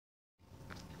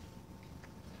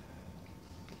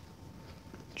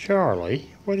Charlie,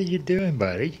 what are you doing,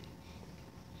 buddy?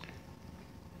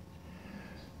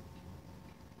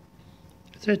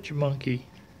 Is that your monkey?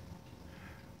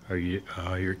 Are you?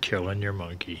 Oh, you're killing your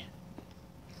monkey.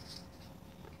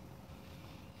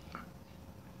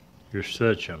 You're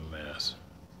such a mess.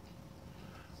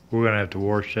 We're gonna have to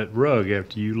wash that rug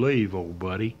after you leave, old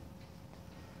buddy.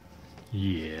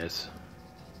 Yes.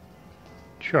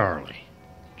 Charlie.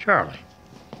 Charlie.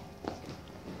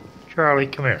 Charlie,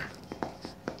 come here.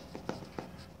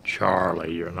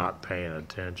 Charlie, you're not paying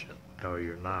attention. No,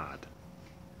 you're not.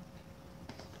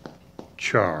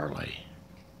 Charlie.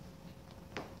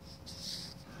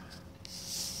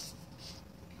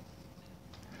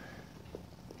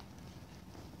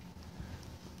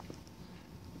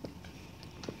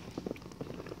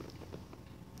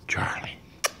 Charlie.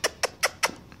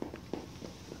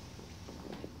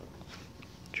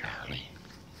 Charlie.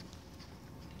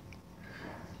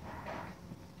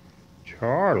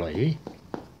 Charlie?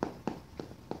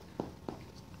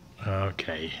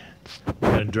 Okay. I'm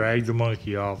gonna drag the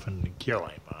monkey off and kill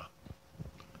him, huh?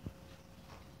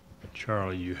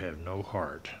 Charlie, you have no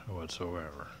heart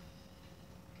whatsoever.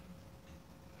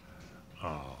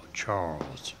 Oh,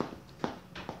 Charles.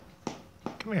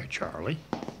 Come here, Charlie.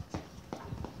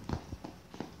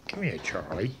 Come here,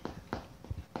 Charlie.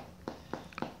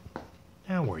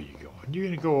 Now where are you going? You're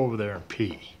gonna go over there and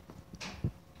pee.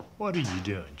 What are you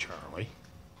doing, Charlie?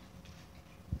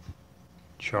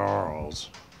 Charles.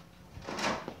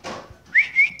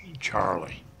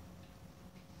 Charlie.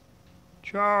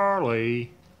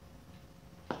 Charlie.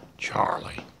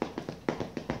 Charlie.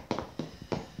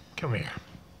 Come here.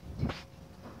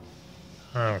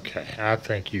 Okay, I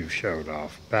think you've showed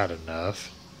off about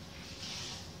enough.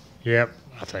 Yep,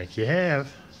 I think you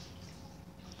have.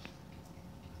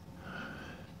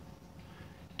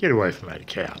 Get away from that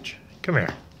couch. Come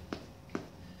here.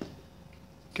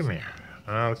 Come here.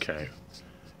 Okay.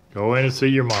 Go in and see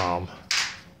your mom.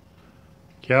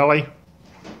 Kelly?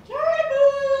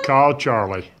 Charlie! Call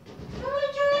Charlie.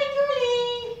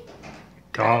 Charlie!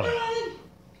 Call him.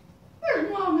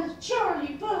 Where's Mama's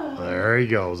Charlie Bud? There he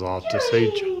goes, off to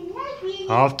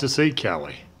see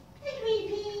Kelly.